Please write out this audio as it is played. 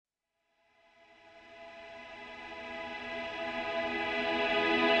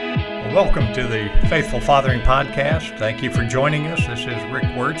Welcome to the Faithful Fathering Podcast. Thank you for joining us. This is Rick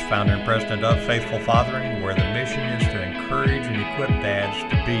Wirtz, founder and president of Faithful Fathering, where the mission is to encourage and equip dads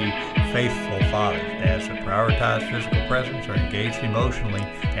to be faithful fathers. Dads that prioritize physical presence, are engaged emotionally,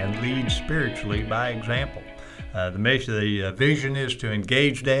 and lead spiritually by example. The vision is to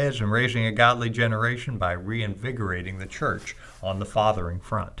engage dads in raising a godly generation by reinvigorating the church on the fathering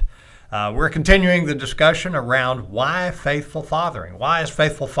front. We're continuing the discussion around why faithful fathering. Why is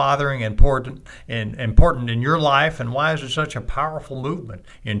faithful fathering important in your life, and why is it such a powerful movement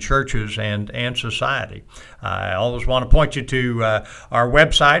in churches and society? I always want to point you to our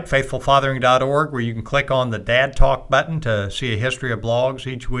website, faithfulfathering.org, where you can click on the Dad Talk button to see a history of blogs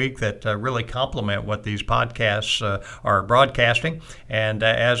each week that really complement what these podcasts are broadcasting. And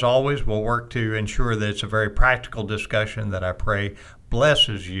as always, we'll work to ensure that it's a very practical discussion that I pray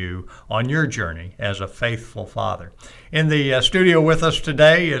blesses you on your journey as a faithful father. In the studio with us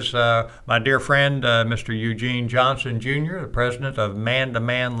today is my dear friend, Mr. Eugene Johnson, Jr., the president of Man to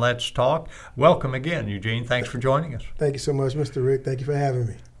Man Let's Talk. Welcome again, Eugene. Thanks for joining us. Thank you so much, Mr. Rick. Thank you for having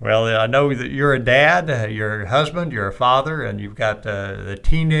me. Well, I know that you're a dad, you're a husband, you're a father, and you've got a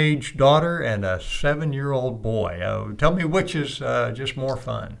teenage daughter and a 7-year-old boy. Tell me which is just more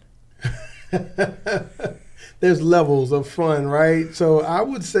fun. There's levels of fun, right? So I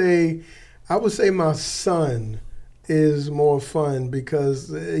would say my son is more fun because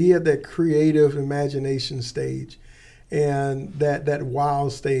he had that creative imagination stage and that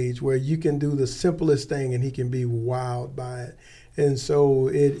wild stage where you can do the simplest thing and he can be wowed by it. And so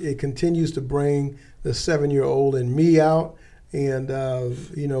it continues to bring the 7-year-old and me out. And,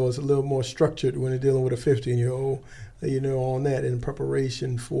 it's a little more structured when you're dealing with a 15-year-old, on that in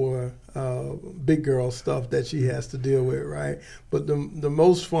preparation for big girl stuff that she has to deal with, right? But the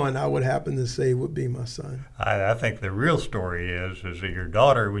most fun, I would happen to say, would be my son. I think the real story is that your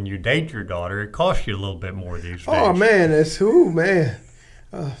daughter, when you date your daughter, it costs you a little bit more these days. Oh, man,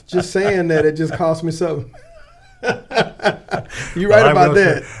 just saying that, it just cost me something. You're right about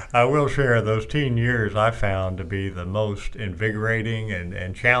that. I will share those teen years I found to be the most invigorating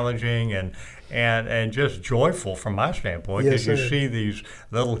and challenging and just joyful from my standpoint, because you see these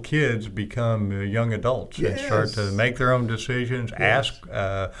little kids become young adults and start to make their own decisions, ask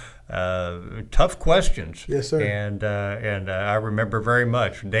tough questions. Yes, sir. And I remember very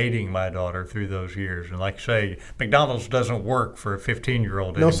much dating my daughter through those years. And like I say, McDonald's doesn't work for a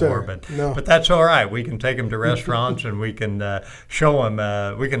 15-year-old anymore, but that's all right. We can take them to restaurants and we can show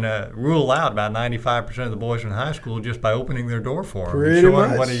them. We can rule out about 95% of the boys in high school just by opening their door for them and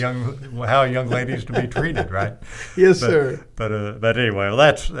showing how a young lady is to be treated, right? Yes, sir. But anyway, well,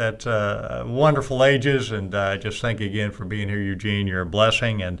 that's wonderful ages, and just thank you again for being here, Eugene. You're a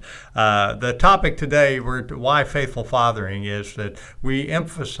blessing. And the topic today, why faithful fathering, is that we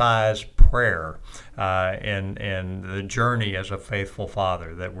emphasize prayer in the journey as a faithful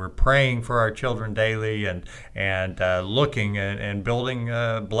father, that we're praying for our children daily and looking and building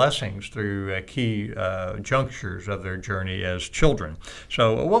blessings through key junctures of their journey as children.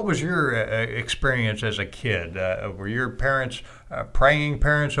 So what was your experience as a kid? Were your parents praying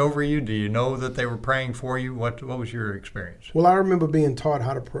parents over you? Do you know that they were praying for you? What was your experience? Well, I remember being taught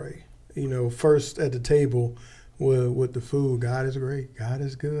how to pray. First at the table with the food. God is great. God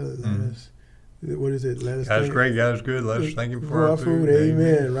is good. What is it? Let us. God is great. God is good. Let us thank Him for our food.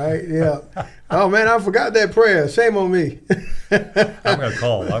 Amen. Right? Yeah. Oh man, I forgot that prayer. Shame on me. I'm going to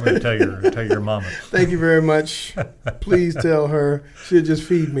call. I'm going to tell your mama. Thank you very much. Please tell her she'll just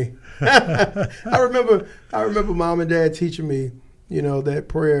feed me. I remember mom and dad teaching me, that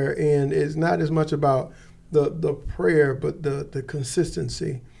prayer, and it's not as much about the prayer, but the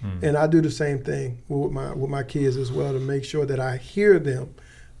consistency. And I do the same thing with my kids as well, to make sure that I hear them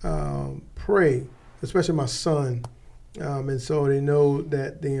pray, especially my son. And so they know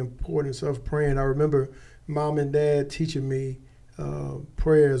that the importance of praying. I remember mom and dad teaching me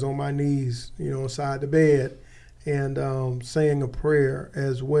prayers on my knees, inside the bed, and saying a prayer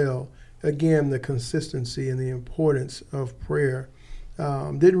as well. Again, the consistency and the importance of prayer.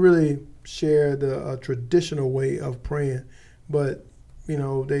 Didn't really share the traditional way of praying, but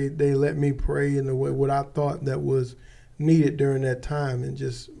they let me pray in the way what I thought that was needed during that time, and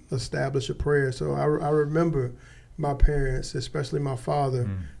just establish a prayer. So I remember my parents, especially my father,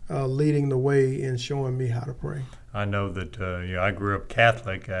 leading the way and showing me how to pray. I know that I grew up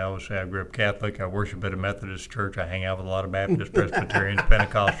Catholic. I always say I grew up Catholic. I worship at a Methodist church. I hang out with a lot of Baptists, Presbyterians,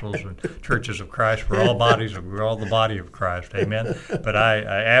 Pentecostals, and Churches of Christ. We're all the body of Christ. Amen. But I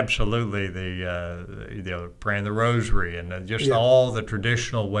absolutely praying the Rosary and just all the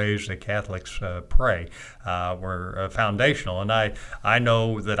traditional ways that Catholics pray were foundational. And I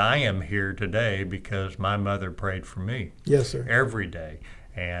know that I am here today because my mother prayed for me. Yes, sir. Every day.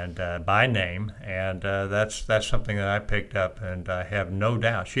 And by name, and that's something that I picked up, and I have no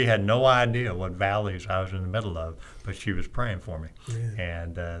doubt she had no idea what valleys I was in the middle of, but she was praying for me,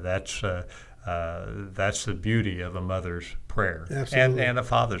 and that's the beauty of a mother's prayer and a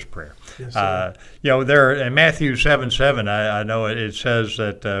father's prayer. Yes, there in Matthew 7:7, I know it says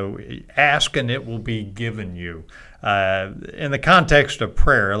that ask and it will be given you. In the context of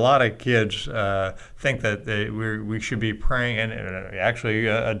prayer, a lot of kids think that we should be praying, and actually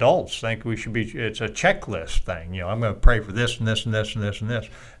adults think we should be. It's a checklist thing. I'm going to pray for this and this and this and this and this.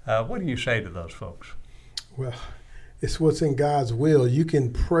 What do you say to those folks? Well, it's what's in God's will. You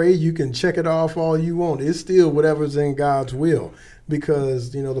can pray, you can check it off all you want. It's still whatever's in God's will,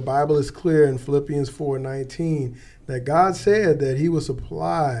 because the Bible is clear in Philippians 4:19 that God said that He will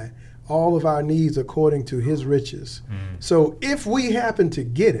supply all of our needs according to His riches. So if we happen to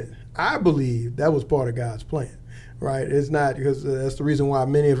get it, I believe that was part of God's plan, right? It's not, because that's the reason why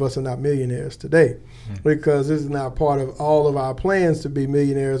many of us are not millionaires today, because this is not part of all of our plans to be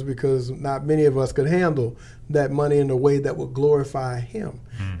millionaires, because not many of us could handle that money in a way that would glorify Him.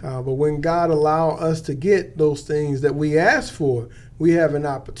 But when God allows us to get those things that we ask for, we have an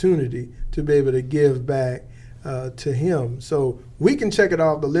opportunity to be able to give back to Him. So we can check it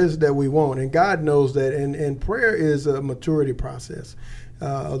off the list that we want, and God knows that. And prayer is a maturity process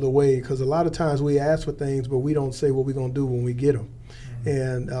of the way, because a lot of times we ask for things, but we don't say what we're going to do when we get them.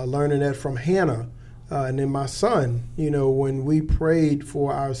 And learning that from Hannah, and then my son, when we prayed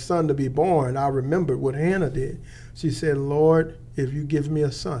for our son to be born, I remembered what Hannah did. She said, Lord, if you give me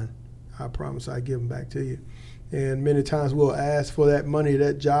a son, I promise I give him back to you. And many times we'll ask for that money,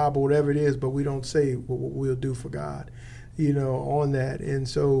 that job, or whatever it is, but we don't say what we'll do for God, on that. And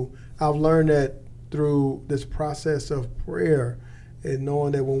so I've learned that through this process of prayer, and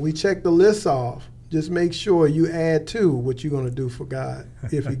knowing that when we check the list off, just make sure you add to what you're going to do for God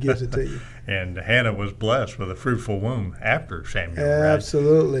if He gives it to you. And Hannah was blessed with a fruitful womb after Samuel.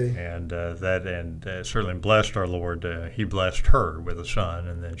 Absolutely. Right? And certainly blessed our Lord. He blessed her with a son,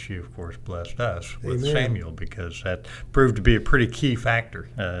 and then she, of course, blessed us with Samuel, because that proved to be a pretty key factor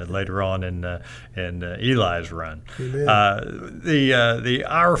later on in Eli's run. The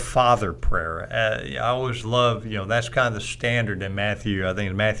Our Father prayer. I always love, that's kind of the standard in Matthew. I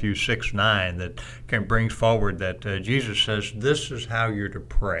think in Matthew 6:9 that brings forward that Jesus says this is how you're to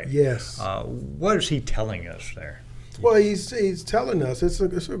pray. Yes. What is He telling us there? Well, he's telling us. It's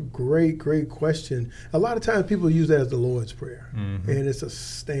a great question. A lot of times people use that as the Lord's Prayer, and it's a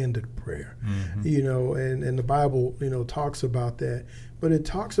standard prayer, and the Bible, talks about that. But it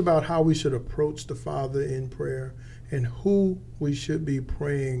talks about how we should approach the Father in prayer and who we should be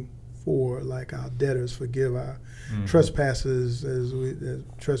praying for, like our debtors forgive our trespasses as we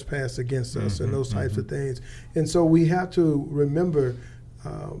trespass against us, and those types of things. And so we have to remember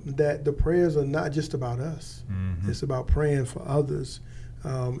that the prayers are not just about us. It's about praying for others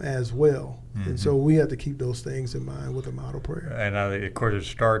as well. And so we have to keep those things in mind with the model prayer. And of course it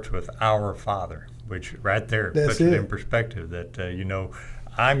starts with Our Father, which right there puts it in perspective that,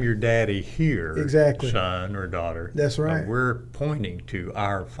 I'm your daddy here, son or daughter. That's right. But we're pointing to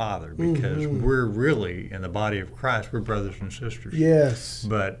our Father, because we're really, in the body of Christ, we're brothers and sisters. Yes.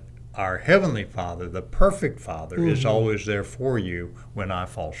 But our Heavenly Father, the perfect Father, is always there for you when I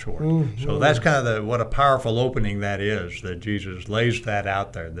fall short. So that's kind of what a powerful opening that is, that Jesus lays that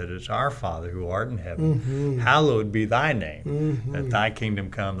out there, that it's our Father who art in heaven. Hallowed be thy name, that thy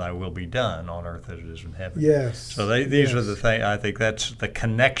kingdom come, thy will be done on earth as it is in heaven. Yes. So these are the things, I think that's the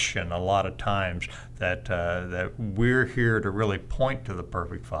connection a lot of times, that we're here to really point to the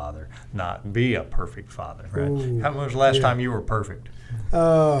perfect Father, not be a perfect Father. Right? When was the last time you were perfect?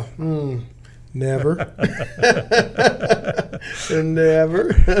 Never.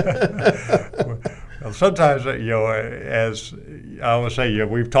 Never. Well, sometimes, as I always say,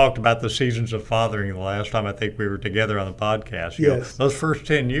 we've talked about the seasons of fathering the last time I think we were together on the podcast. Yes. Those first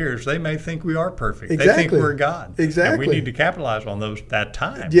 10 years, they may think we are perfect. Exactly. They think we're God. Exactly. And we need to capitalize on that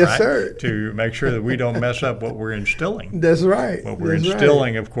time, yes, right? Sir. To make sure that we don't mess up what we're instilling. That's right. What we're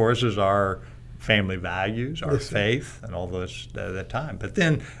instilling, of course, is our family values, our faith, and all those at that time. But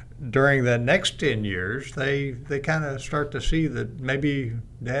then during the next 10 years, they kind of start to see that maybe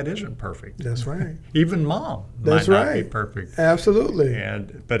Dad isn't perfect. That's right. Even Mom That's might not right. be perfect. Absolutely.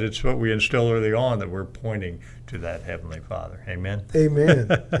 But it's what we instill early on that we're pointing to that Heavenly Father. Amen. Amen.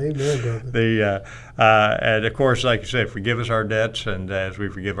 Amen, brother. And of course, like you said, forgive us our debts, and as we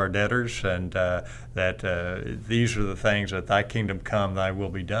forgive our debtors, and that these are the things that Thy kingdom come, Thy will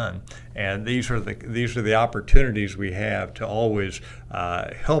be done. And these are the opportunities we have to always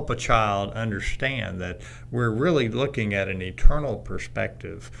help a child understand that we're really looking at an eternal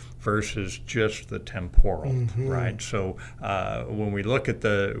perspective versus just the temporal, right? So when we look at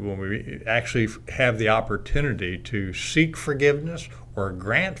when we actually have the opportunity to seek forgiveness or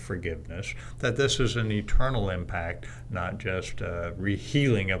grant forgiveness, that this is an eternal impact, not just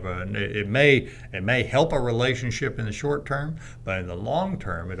healing of it may help a relationship in the short term, but in the long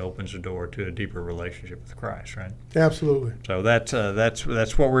term, it opens the door to a deeper relationship with Christ, right? Absolutely. So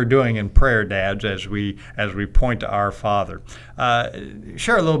that's what we're doing in prayer, dads, as we point to our Father.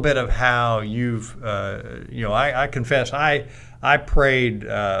 Share a little bit of how you've, I confess, I prayed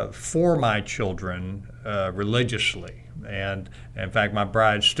for my children religiously. And in fact, my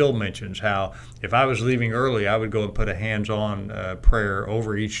bride still mentions how if I was leaving early, I would go and put a hands-on prayer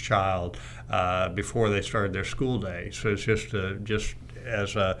over each child before they started their school day. So it's just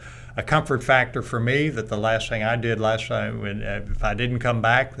as a comfort factor for me that the last thing I did last time, if I didn't come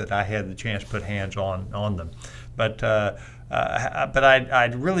back, that I had the chance to put hands on them. But I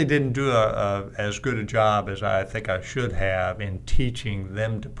really didn't do as good a job as I think I should have in teaching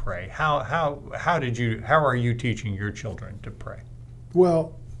them to pray. How are you teaching your children to pray?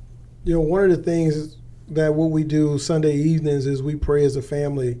 Well, one of the things that what we do Sunday evenings is we pray as a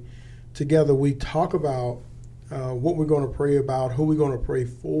family together. We talk about what we're going to pray about, who we're going to pray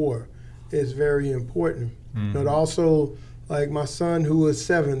for is very important. Mm-hmm. But also, like my son who is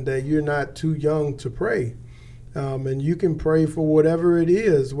 7, that you're not too young to pray. And you can pray for whatever it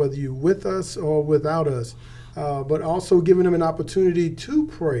is, whether you're with us or without us, but also giving them an opportunity to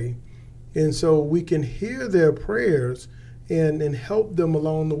pray. And so we can hear their prayers and help them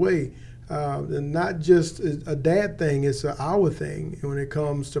along the way. And not just a dad thing, it's an our thing when it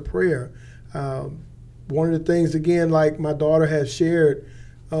comes to prayer. One of the things, again, like my daughter has shared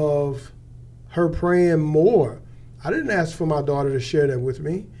of her praying more. I didn't ask for my daughter to share that with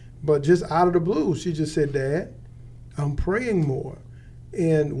me, but just out of the blue, she just said, Dad, I'm praying more.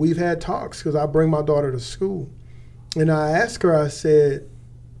 And we've had talks because I bring my daughter to school. And I asked her, I said,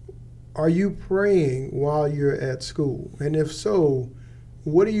 are you praying while you're at school? And if so,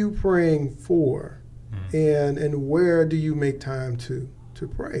 what are you praying for? Mm-hmm. And where do you make time to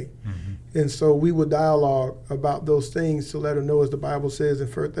pray? Mm-hmm. And so we would dialogue about those things to let her know, as the Bible says in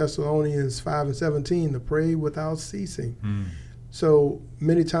 1 Thessalonians 5:17, to pray without ceasing. Mm. So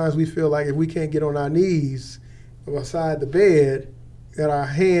many times we feel like if we can't get on our knees beside the bed, got our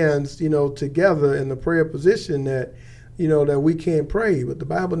hands, together in the prayer position, that we can't pray. But the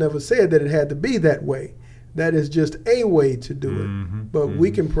Bible never said that it had to be that way. That is just a way to do it. Mm-hmm. But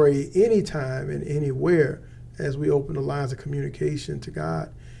we can pray anytime and anywhere as we open the lines of communication to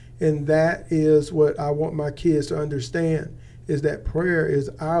God. And that is what I want my kids to understand, is that prayer is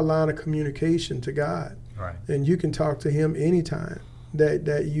our line of communication to God. Right. And you can talk to him anytime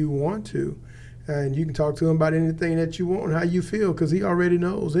that you want to. And you can talk to him about anything that you want and how you feel, because he already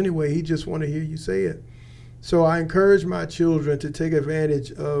knows anyway. He just want to hear you say it. So I encourage my children to take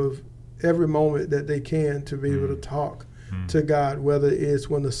advantage of every moment that they can to be able to talk to God, whether it's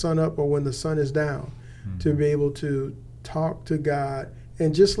when the sun up or when the sun is down, to be able to talk to God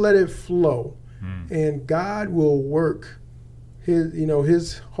and just let it flow. And God will work.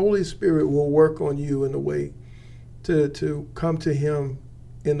 His Holy Spirit will work on you in a way to come to him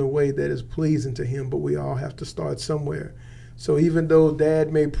in a way that is pleasing to him. But we all have to start somewhere. So even though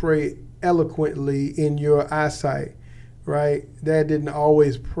Dad may pray eloquently in your eyesight, right? Dad didn't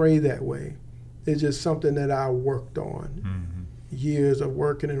always pray that way. It's just something that I worked on. Years of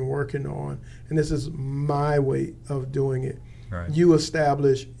working on. And this is my way of doing it. Right. You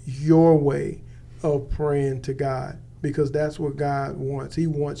establish your way of praying to God, because that's what God wants. He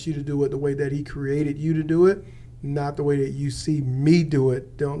wants you to do it the way that he created you to do it, not the way that you see me do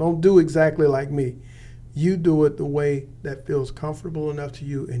it. Don't do exactly like me. You do it the way that feels comfortable enough to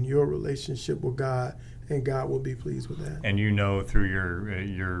you in your relationship with God, and God will be pleased with that. And through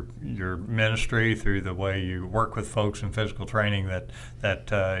your ministry, through the way you work with folks in physical training, that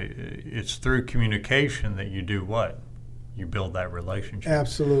it's through communication that you do what? you build that relationship.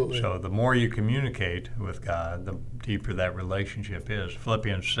 Absolutely. So the more you communicate with God, the deeper that relationship is.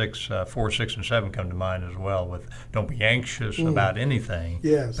 Philippians 4, 6, and 7 come to mind as well. With don't be anxious about anything,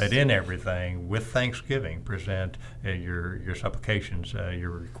 Yes. but in everything, with thanksgiving, present your supplications,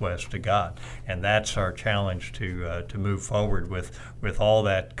 your requests to God. And that's our challenge to move forward with all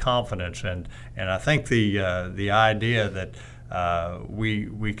that confidence. And I think the idea that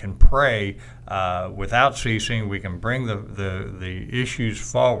we can pray without ceasing. We can bring the issues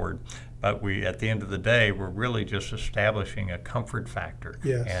forward, but at the end of the day, we're really just establishing a comfort factor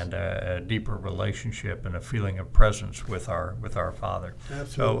and a deeper relationship and a feeling of presence with our Father.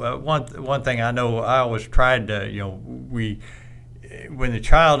 Absolutely. So one thing I know, I always tried to, when the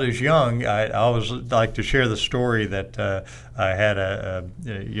child is young, I always like to share the story that I had a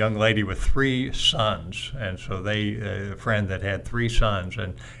young lady with 3 sons, and so a friend that had 3 sons,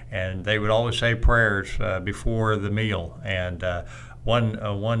 and they would always say prayers before the meal. And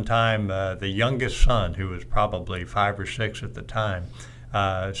one time, the youngest son, who was probably 5 or 6 at the time,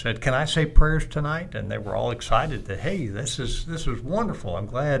 said, "Can I say prayers tonight?" And they were all excited that, hey, this is wonderful. I'm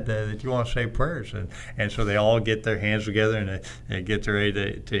glad that you want to say prayers. And so they all get their hands together and they get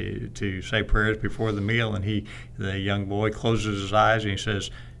ready to say prayers before the meal. And the young boy closes his eyes and he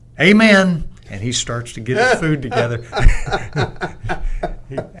says, "Amen." And he starts to get his food together.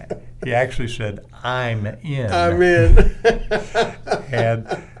 He actually said, "I'm in." I'm in. and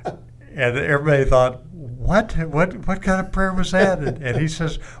everybody thought, what kind of prayer was that? And he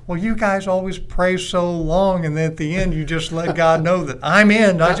says, "Well, you guys always pray so long, and then at the end you just let God know that I'm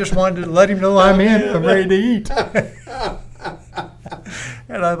in. I just wanted to let him know I'm in. I'm ready to eat."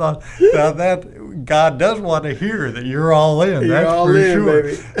 And I thought, now that God does want to hear that you're all in. You're that's all for in, sure.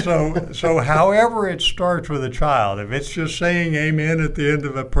 Baby. So however it starts with a child, if it's just saying amen at the end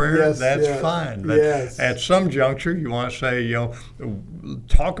of a prayer, that's fine. But at some juncture, you want to say,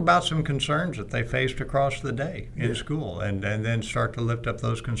 talk about some concerns that they faced across the day in school, and then start to lift up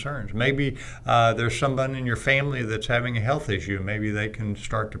those concerns. Maybe there's someone in your family that's having a health issue. Maybe they can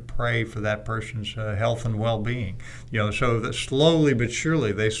start to pray for that person's health and well-being. So that slowly but surely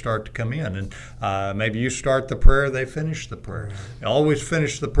they start to come in, and maybe you start the prayer, they finish the prayer. Always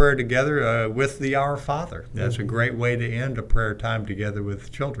finish the prayer together with the Our Father. That's a great way to end a prayer time together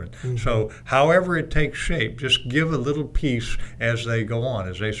with children. So however it takes shape, just give a little piece as they go on.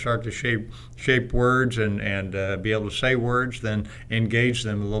 As they start to shape words and be able to say words, then engage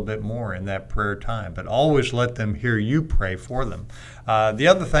them a little bit more in that prayer time. But always let them hear you pray for them. The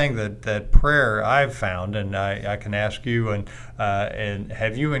other thing that prayer I've found, and I can ask you, and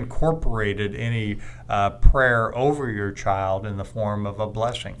have you incorporated any prayer over your child in the form of a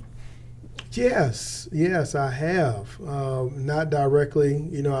blessing? Yes, I have. Not directly.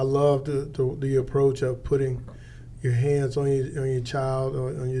 I love the approach of putting your hands on your child or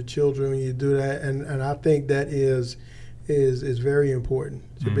on your children when you do that, and I think that is very important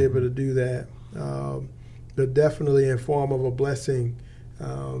to be able to do that. But definitely in form of a blessing,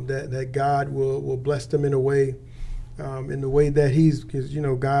 that God will bless them in a way, in the way that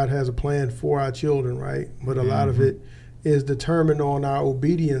because God has a plan for our children, right? But a lot of it is determined on our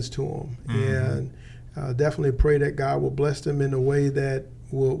obedience to Him, and definitely pray that God will bless them in a way that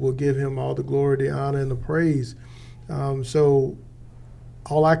will give Him all the glory, the honor, and the praise. So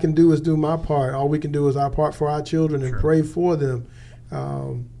all I can do is do my part. All we can do is our part for our children and pray for them,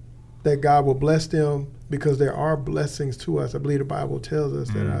 that God will bless them, because there are blessings to us. I believe the Bible tells us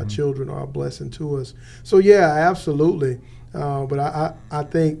that our children are a blessing to us. So yeah, absolutely. But I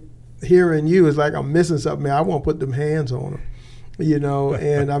think hearing you is like I'm missing something. I won't put them hands on them,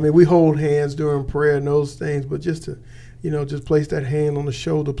 and I mean, we hold hands during prayer and those things, but just to, just place that hand on the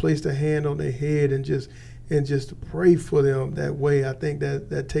shoulder, place the hand on their head, and just pray for them that way. I think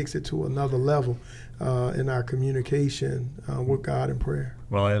that takes it to another level in our communication with God in prayer.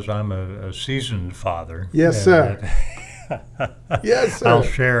 Well, as I'm a seasoned father, yes, sir. Yes, sir. I'll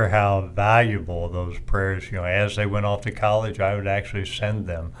share how valuable those prayers. As they went off to college, I would actually send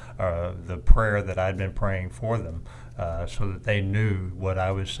them the prayer that I'd been praying for them, so that they knew what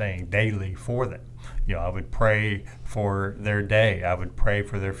I was saying daily for them. I would pray for their day. I would pray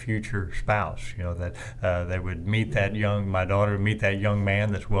for their future spouse, that they would meet my daughter would meet that young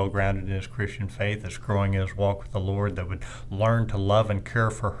man that's well-grounded in his Christian faith, that's growing in his walk with the Lord, that would learn to love and care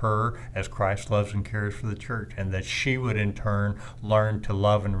for her as Christ loves and cares for the church, and that she would in turn learn to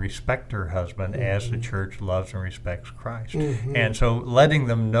love and respect her husband as the church loves and respects Christ. And so letting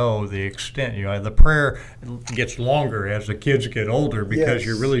them know the extent, the prayer gets longer as the kids get older, because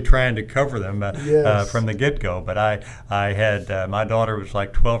you're really trying to cover them. Yes. from the get-go. But I had my daughter was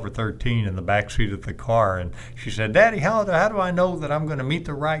like 12 or 13 in the back seat of the car, and she said, "Daddy, how do I know that I'm going to meet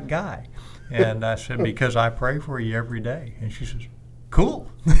the right guy?" And I said, "Because I pray for you every day." And she says, "Cool."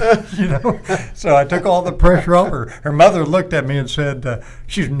 So I took all the pressure off her. Her mother looked at me and said,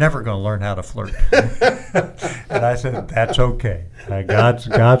 "She's never going to learn how to flirt." And I said, "That's okay. God's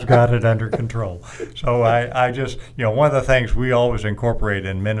got it under control." So I just, one of the things we always incorporate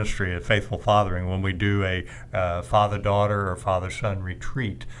in ministry at Faithful Fathering when we do a father-daughter or father-son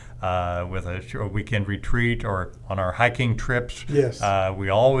retreat, with a weekend retreat or on our hiking trips, yes, we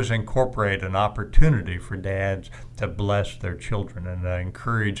always incorporate an opportunity for dads to bless their children and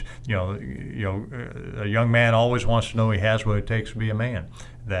encourage. A young man always wants to know he has what it takes to be a man.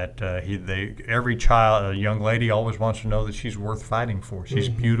 That every child, a young lady, always wants to know that she's worth fighting for. She's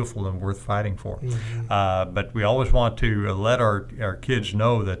beautiful and worth fighting for. But we always want to let our kids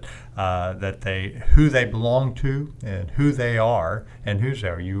know that who they belong to and who they are and whose they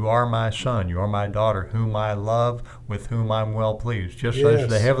are. You are my son, you are my daughter, whom I love, with whom I'm well pleased. Just as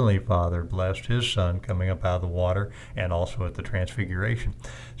the Heavenly Father blessed His Son coming up out of the water and also at the Transfiguration.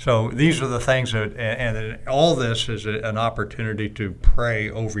 So these are the things and all this is an opportunity to pray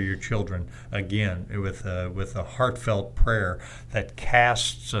over your children again with a heartfelt prayer that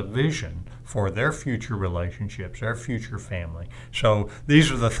casts a vision for their future relationships, their future family. So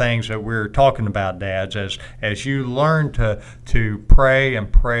these are the things that we're talking about, dads, as you learn to pray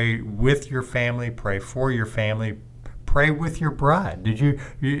and pray with your family, pray for your family, pray with your bride. Do you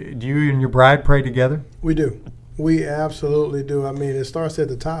and your bride pray together? We do. We absolutely do. I mean, it starts at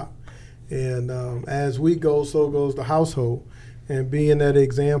the top. And as we go, so goes the household. And being that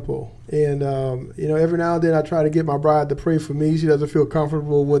example. And, every now and then I try to get my bride to pray for me. She doesn't feel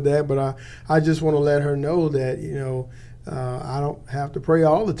comfortable with that, but I just want to let her know that, I don't have to pray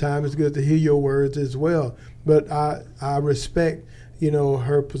all the time. It's good to hear your words as well. But I respect,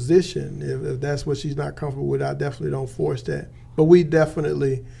 her position. If that's what she's not comfortable with, I definitely don't force that. But we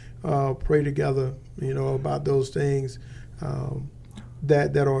definitely pray together, about those things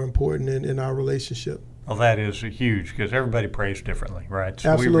that are important in our relationship. Well, that is huge because everybody prays differently, right? So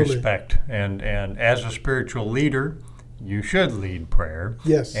Absolutely. We respect. And as a spiritual leader, you should lead prayer.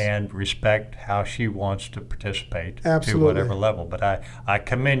 Yes. And respect how she wants to participate Absolutely. To whatever level. But I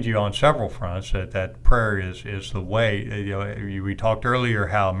commend you on several fronts that prayer is the way. We talked earlier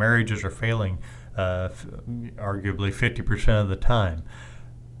how marriages are failing arguably 50% of the time.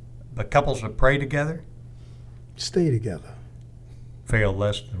 But couples that pray together stay together. Fail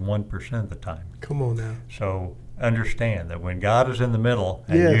less than 1% of the time. Come on now. So understand that when God is in the middle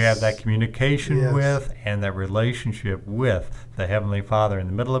and Yes. you have that communication Yes. with and that relationship with the Heavenly Father in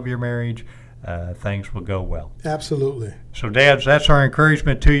the middle of your marriage, things will go well. Absolutely. So dads, that's our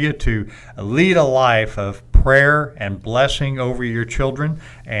encouragement to you to lead a life of prayer and blessing over your children,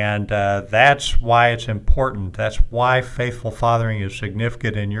 and that's why it's important. That's why faithful fathering is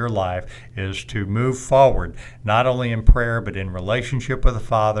significant in your life, is to move forward, not only in prayer, but in relationship with the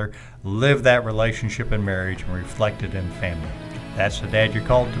Father, live that relationship in marriage, and reflect it in family. That's the dad you're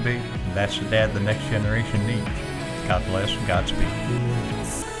called to be, and that's the dad the next generation needs. God bless and Godspeed. Amen.